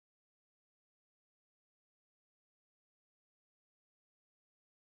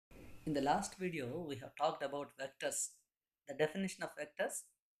In the last video, we have talked about vectors, the definition of vectors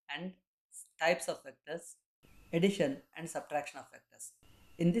and types of vectors, addition and subtraction of vectors.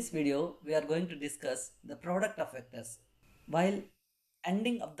 In this video, we are going to discuss the product of vectors. While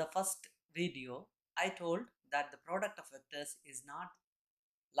ending of the first video, I told that the product of vectors is not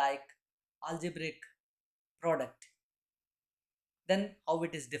like algebraic product. Then how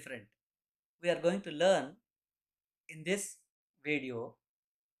it is different? We are going to learn in this video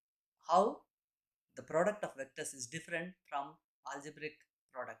how the product of vectors is different from algebraic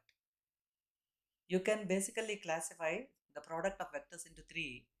product. You can basically classify the product of vectors into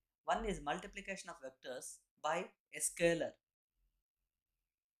three. One is multiplication of vectors by a scalar.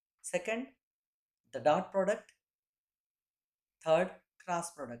 Second, the dot product. Third,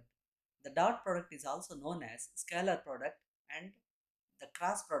 cross product. The dot product is also known as scalar product and the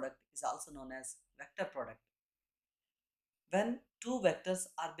cross product is also known as vector product. When two vectors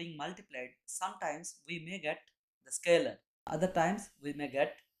are being multiplied, sometimes we may get the scalar, other times we may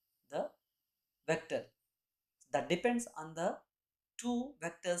get the vector. That depends on the two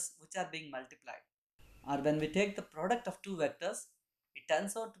vectors which are being multiplied. Or when we take the product of two vectors, it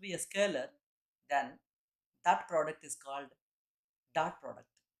turns out to be a scalar, then that product is called dot product.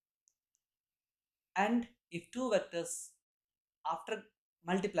 And if two vectors after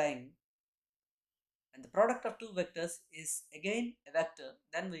multiplying and the product of two vectors is again a vector,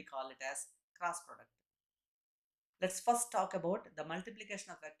 then we call it as cross product. Let's first talk about the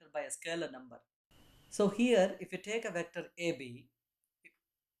multiplication of vector by a scalar number. So here, if you take a vector AB,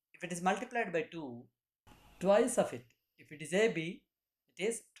 if it is multiplied by 2, twice of it. If it is AB, it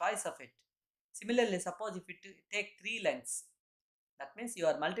is twice of it. Similarly, suppose if you take 3 lengths, that means you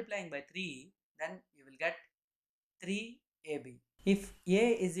are multiplying by 3, then you will get 3AB. If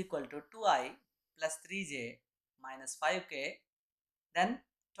A is equal to 2I plus 3J minus 5K, then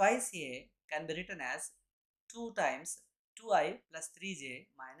twice A can be written as 2 times 2I plus 3J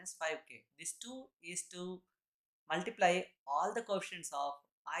minus 5K. This 2 is to multiply all the coefficients of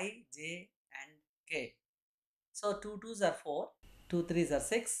I, J and K. So 2 2s are 4, 2 3s are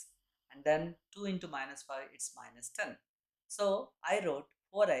 6 and then 2 into minus 5 it's minus 10. So I wrote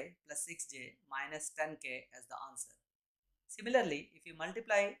 4I plus 6J minus 10K as the answer. Similarly, if you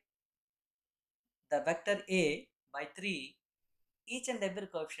multiply the vector A by 3, each and every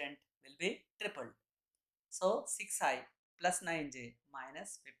coefficient will be tripled. So 6I plus 9J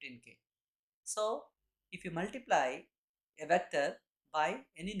minus 15K. So if you multiply a vector by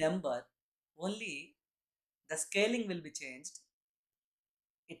any number, only the scaling will be changed.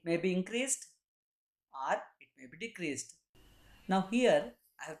 It may be increased or it may be decreased. Now here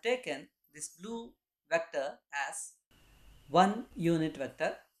I have taken this blue vector as one unit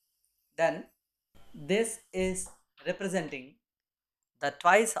vector. Then this is representing the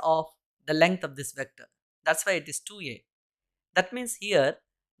twice of the length of this vector. That's why it is 2a. That means here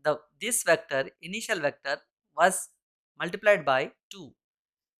this vector, initial vector, was multiplied by 2.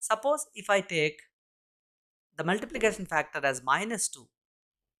 Suppose if I take the multiplication factor as minus 2,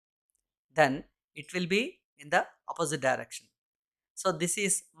 then it will be in the opposite direction. So this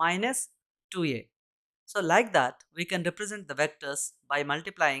is minus 2a. So like that, we can represent the vectors by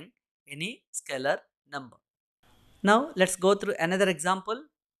multiplying any scalar number. Now let's go through another example.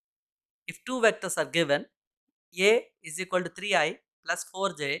 If two vectors are given, a is equal to 3I plus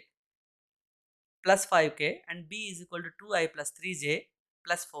 4j plus 5k and b is equal to 2I plus 3j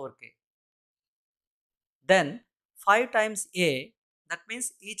plus 4k. Then 5 times a, that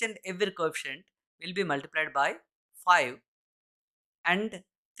means each and every coefficient will be multiplied by 5, and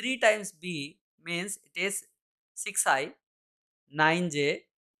 3 times b means it is 6I, 9j,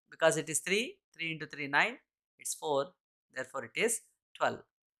 because it is 3, 3 into 3 9, it's 4, therefore it is 12.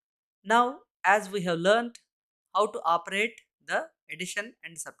 Now as we have learnt how to operate the addition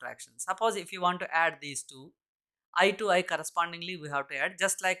and subtraction, suppose if you want to add these two, I to I correspondingly we have to add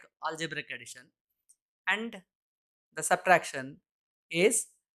just like algebraic addition, and the subtraction is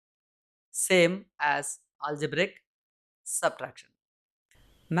same as algebraic subtraction.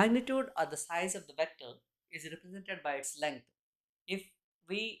 Magnitude or the size of the vector is represented by its length. If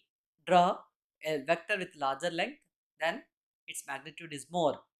we draw a vector with larger length, then its magnitude is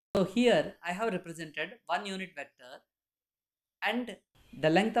more. So here I have represented one unit vector and the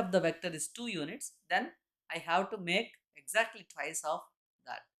length of the vector is 2 units, then I have to make exactly twice of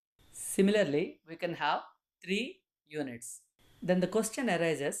that. Similarly, we can have 3 units. Then the question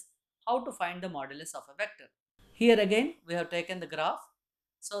arises, how to find the modulus of a vector? Here again we have taken the graph.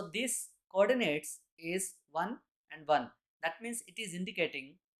 So this coordinates is 1 and 1. That means it is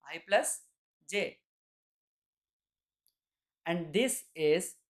indicating I plus j. And this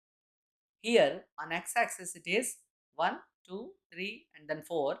is Here on x-axis it is 1, 2, 3 and then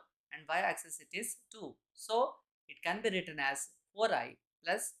 4, and y-axis it is 2. So it can be written as 4i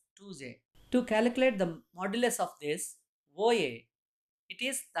plus 2j. To calculate the modulus of this OA, it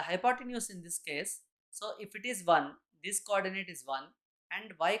is the hypotenuse in this case. So if it is 1, this coordinate is 1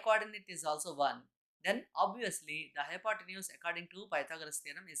 and y coordinate is also 1, then obviously the hypotenuse according to Pythagoras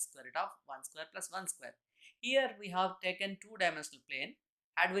theorem is square root of 1 square plus 1 square. Here we have taken two-dimensional plane.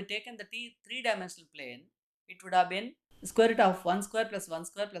 Had we taken the three-dimensional plane, it would have been square root of 1 square plus 1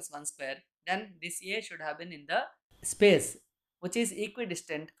 square plus 1 square. Then this A should have been in the space which is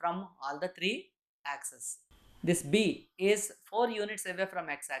equidistant from all the three axes. This B is 4 units away from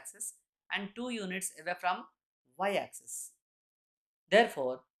x-axis and 2 units away from y-axis.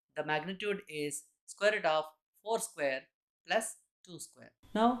 Therefore, the magnitude is square root of 4 square plus 2 square.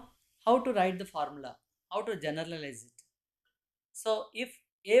 Now, how to write the formula? How to generalize it? So, if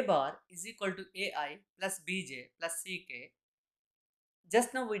A bar is equal to AI plus BJ plus CK,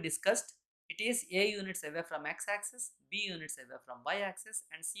 just now we discussed it is A units away from x-axis, B units away from y-axis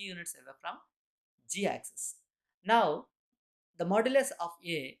and C units away from g-axis. Now, the modulus of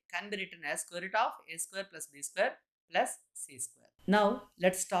A can be written as square root of A square plus B square plus C square. Now,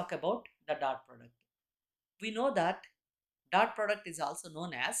 let's talk about the dot product. We know that dot product is also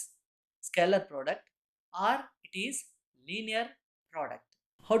known as scalar product or it is linear product.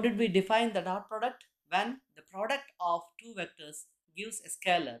 How did we define the dot product? When the product of two vectors gives a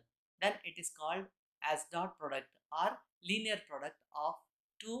scalar, then it is called as dot product or linear product of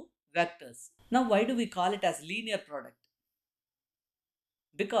two vectors. Now, why do we call it as linear product?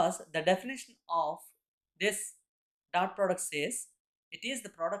 Because the definition of this dot product says it is the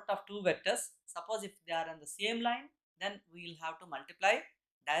product of two vectors. Suppose if they are on the same line, then we will have to multiply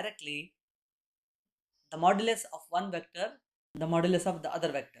directly the modulus of one vector, the modulus of the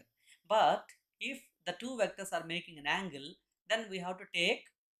other vector. But if the two vectors are making an angle, then we have to take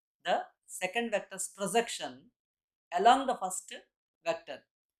the second vector's projection along the first vector.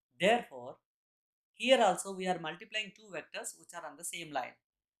 Therefore, here also we are multiplying two vectors which are on the same line.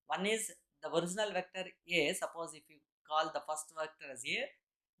 One is the original vector A, suppose if you call the first vector as A,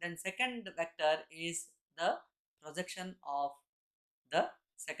 then second vector is the projection of the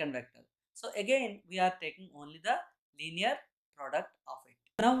second vector. So again we are taking only the linear product of it.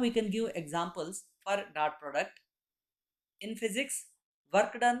 Now we can give examples for dot product. In physics,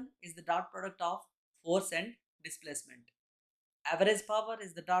 work done is the dot product of force and displacement. Average power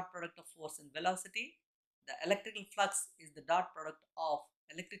is the dot product of force and velocity. The electrical flux is the dot product of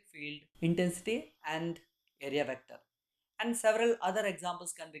electric field intensity and area vector. And several other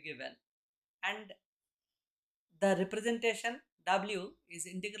examples can be given. And the representation W is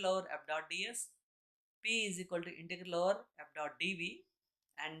integral over f dot ds, P is equal to integral over f dot dv,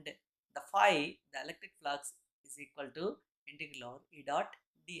 and the phi, the electric flux, is equal to integral over E dot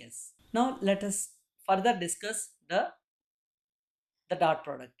ds. Now let us further discuss the dot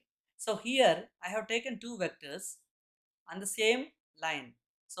product. So here I have taken two vectors on the same line.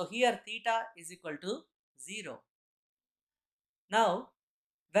 So here theta is equal to 0. Now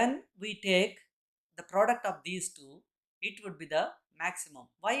when we take the product of these two, it would be the maximum.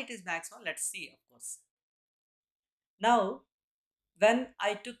 Why it is maximum? Let's see, of course. Now when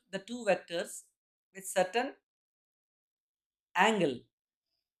I took the two vectors with certain angle,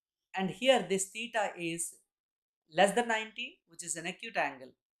 and here this theta is less than 90, which is an acute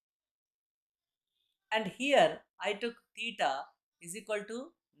angle, and here I took theta is equal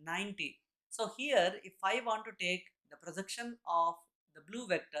to 90. So here if I want to take the projection of the blue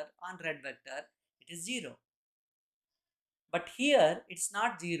vector on red vector, it is 0. But here it's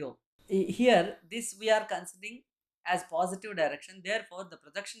not 0. Here this we are considering as positive direction. Therefore, the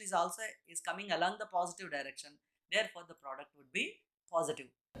projection is also coming along the positive direction. Therefore, the product would be positive.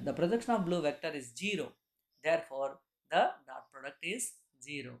 The projection of blue vector is 0. Therefore, the dot product is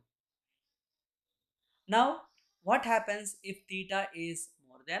 0. Now, what happens if theta is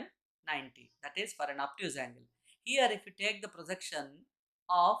more than 90? That is for an obtuse angle. Here, if you take the projection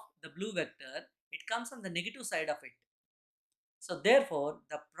of the blue vector, it comes on the negative side of it. So therefore,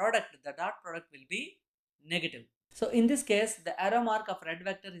 the dot product will be negative. So in this case, the arrow mark of red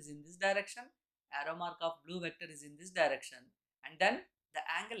vector is in this direction, arrow mark of blue vector is in this direction, and then the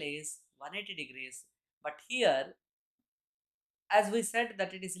angle is 180 degrees. But here, as we said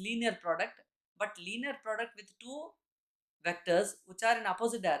that it is linear product, but linear product with two vectors which are in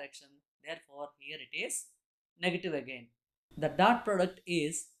opposite direction. Therefore, here it is negative again. The dot product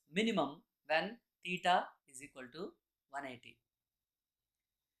is minimum when theta is equal to 180.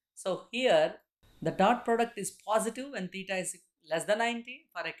 So here the dot product is positive when theta is less than 90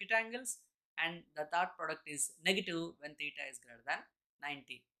 for acute angles, and the dot product is negative when theta is greater than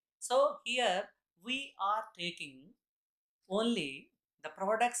 90. So here we are taking only the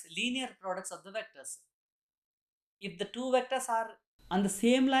products, linear products of the vectors. If the two vectors are on the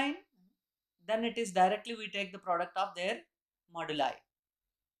same line, then it is directly we take the product of their moduli.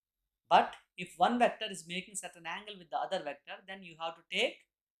 But if one vector is making certain angle with the other vector, then you have to take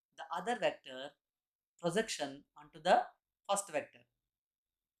the other vector projection onto the first vector.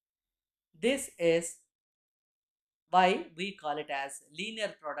 This is why we call it as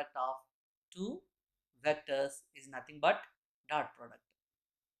linear product of two vectors is nothing but dot product.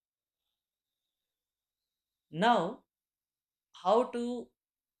 Now, how to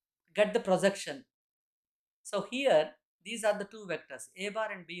get the projection? So here, these are the two vectors, A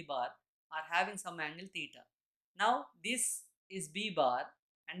bar and B bar are having some angle theta. Now, this is B bar,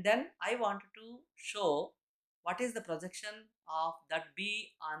 and then I wanted to show what is the projection of that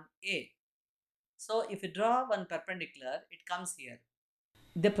B on A. So, if you draw one perpendicular, it comes here.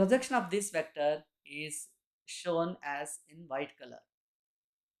 The projection of this vector is shown as in white color.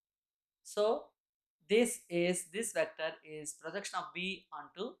 So, this vector is projection of B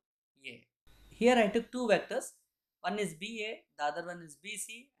onto A. Here I took two vectors, one is BA, the other one is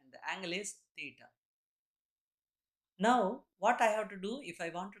BC, and the angle is theta. Now, what I have to do if I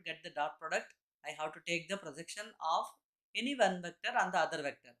want to get the dot product, I have to take the projection of any one vector on the other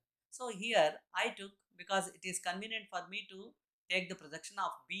vector. So here I took, because it is convenient for me to take the projection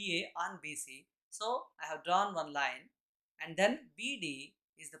of BA on BC. So I have drawn one line, and then BD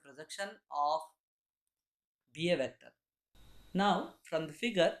is the projection of BA vector. Now, from the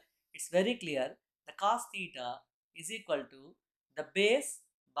figure, it's very clear the cos theta is equal to the base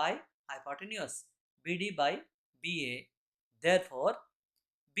by hypotenuse, BD by BA. Therefore,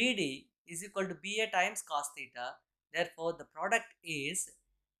 BD is equal to BA times cos theta. Therefore, the product is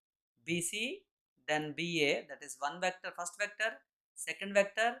BC, then BA, that is one vector, first vector, second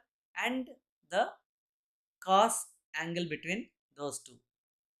vector, and the cos angle between those two.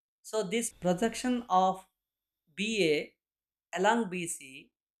 So, this projection of BA along BC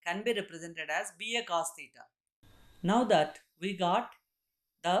can be represented as BA cos theta. Now that we got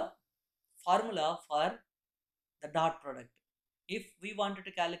the formula for the dot product, if we wanted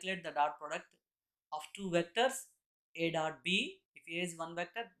to calculate the dot product of two vectors, A dot B, if A is one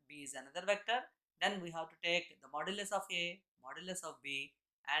vector, B is another vector, then we have to take the modulus of A, modulus of B,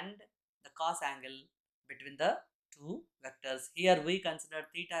 and the cos angle between the two vectors. Here we consider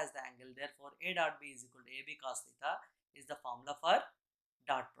theta as the angle, therefore A dot B is equal to AB cos theta is the formula for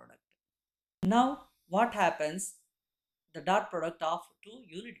dot product. Now what happens? The dot product of two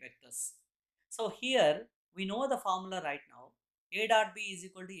unit vectors. So here we know the formula right now. A dot B is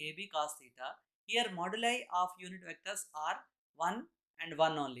equal to AB cos theta. Here moduli of unit vectors are 1 and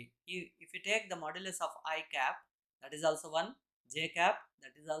 1 only. If you take the modulus of I cap, that is also 1, J cap,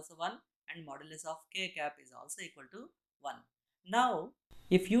 that is also 1, and modulus of K cap is also equal to 1. Now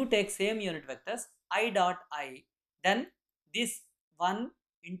if you take same unit vectors I dot I, then this 1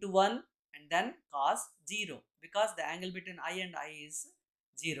 into 1 and then cos 0, because the angle between I and I is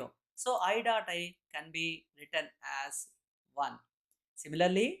 0. So I dot I can be written as 1.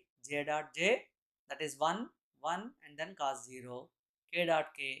 Similarly, J dot J, that is 1, 1 and then cos 0. K dot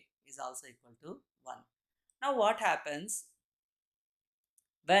K is also equal to 1. Now what happens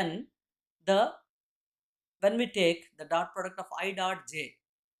when the when we take the dot product of I dot J?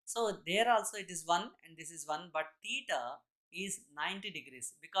 So there also it is 1 and this is 1, but theta is 90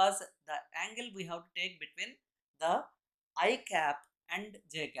 degrees, because the angle we have to take between the I cap and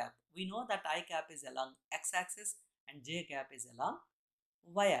J cap. We know that I cap is along x axis and J cap is along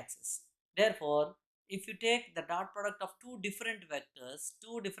y axis. Therefore, if you take the dot product of two different vectors,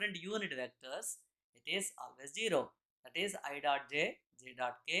 two different unit vectors, it is always 0. That is I dot J, J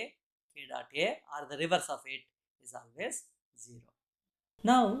dot K, K dot A, or the reverse of it is always 0.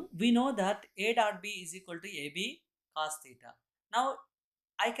 Now we know that A dot B is equal to AB cos theta. Now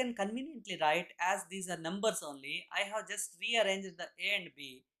I can conveniently write, as these are numbers only, I have just rearranged the A and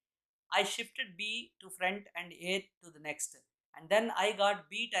B. I shifted B to front and A to the next, and then I got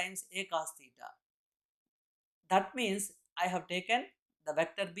B times A cos theta. That means I have taken the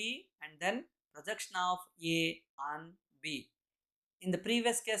vector B and then projection of A on B. In the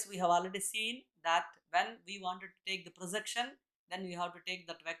previous case, we have already seen that when we wanted to take the projection, then we have to take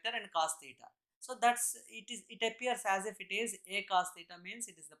that vector and cos theta. So that's it appears as if it is A cos theta, means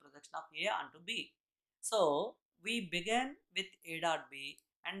it is the projection of A onto B. So we began with A dot B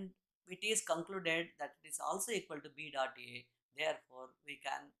and it is concluded that it is also equal to B dot A. Therefore, we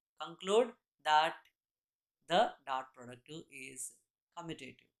can conclude that the dot product is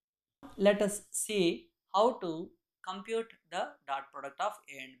commutative. Let us see how to compute the dot product of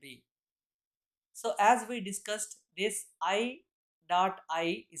A and B. So as we discussed, this I dot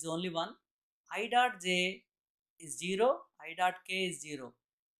I is only 1, I dot J is 0, I dot K is 0.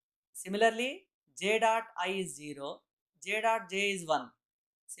 Similarly, J dot I is 0, J dot J is 1.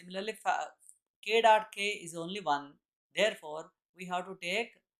 Similarly, K dot K is only 1. Therefore, we have to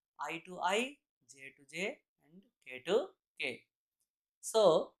take I to I, J to J and K to K.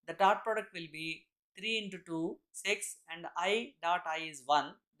 So, the dot product will be 3 into 2, 6 and I dot I is 1.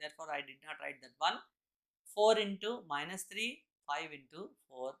 Therefore, I did not write that 1. 4 into minus 3, 5 into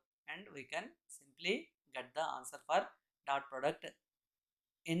 4 and we can simply get the answer for dot product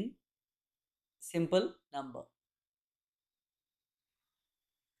in simple number.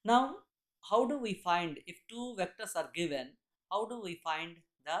 Now, how do we find if two vectors are given? How do we find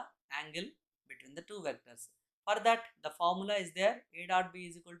the angle between the two vectors? For that, the formula is there. A dot B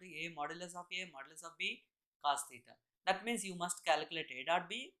is equal to A modulus of A modulus of B cos theta. That means you must calculate A dot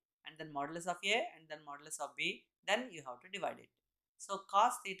B and then modulus of A and then modulus of B. Then you have to divide it. So,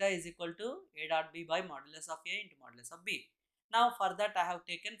 cos theta is equal to A dot B by modulus of A into modulus of B. Now, for that, I have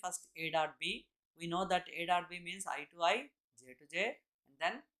taken first A dot B. We know that A dot B means I to I, J to J and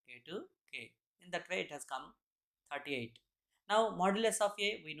then K to K. In that way it has come 38. Now modulus of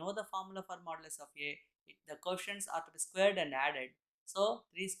A, we know the formula for modulus of A. The coefficients are to be squared and added. So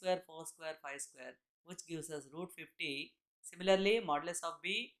 3 square, 4 square, 5 square, which gives us root 50. Similarly, modulus of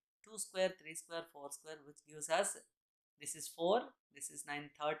B, 2 square, 3 square, 4 square, which gives us, this is 4, this is 9,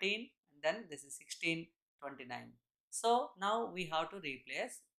 13 and then this is 16, 29. So now we have to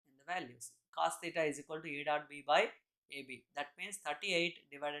replace in the values. Cos theta is equal to A dot B by AB. That means 38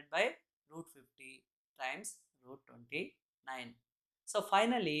 divided by root 50 times root 29. So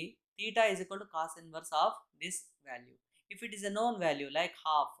finally, theta is equal to cos inverse of this value. If it is a known value like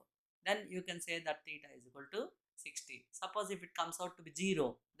half, then you can say that theta is equal to 60. Suppose if it comes out to be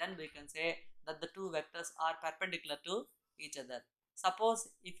 0, then we can say that the two vectors are perpendicular to each other. Suppose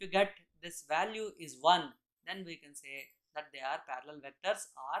if you get this value is 1, then we can say that they are parallel vectors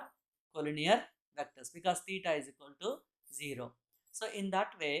or collinear vectors because theta is equal to 0. So in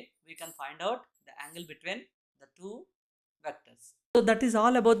that way we can find out the angle between the two vectors. So that is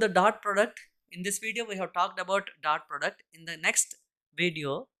all about the dot product. In this video we have talked about dot product. In the next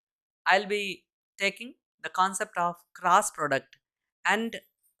video I'll be taking the concept of cross product and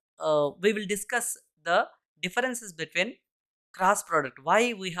we will discuss the differences between cross product,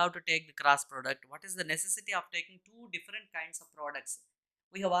 why we have to take the cross product, what is the necessity of taking two different kinds of products.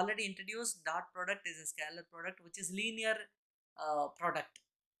 We have already introduced dot product is a scalar product which is linear product.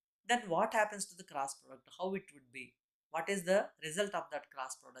 Then what happens to the cross product, how it would be, what is the result of that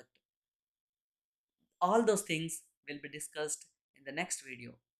cross product, all those things will be discussed in the next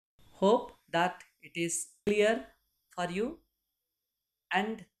video. Hope that it is clear for you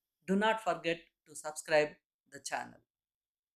and do not forget to subscribe the channel.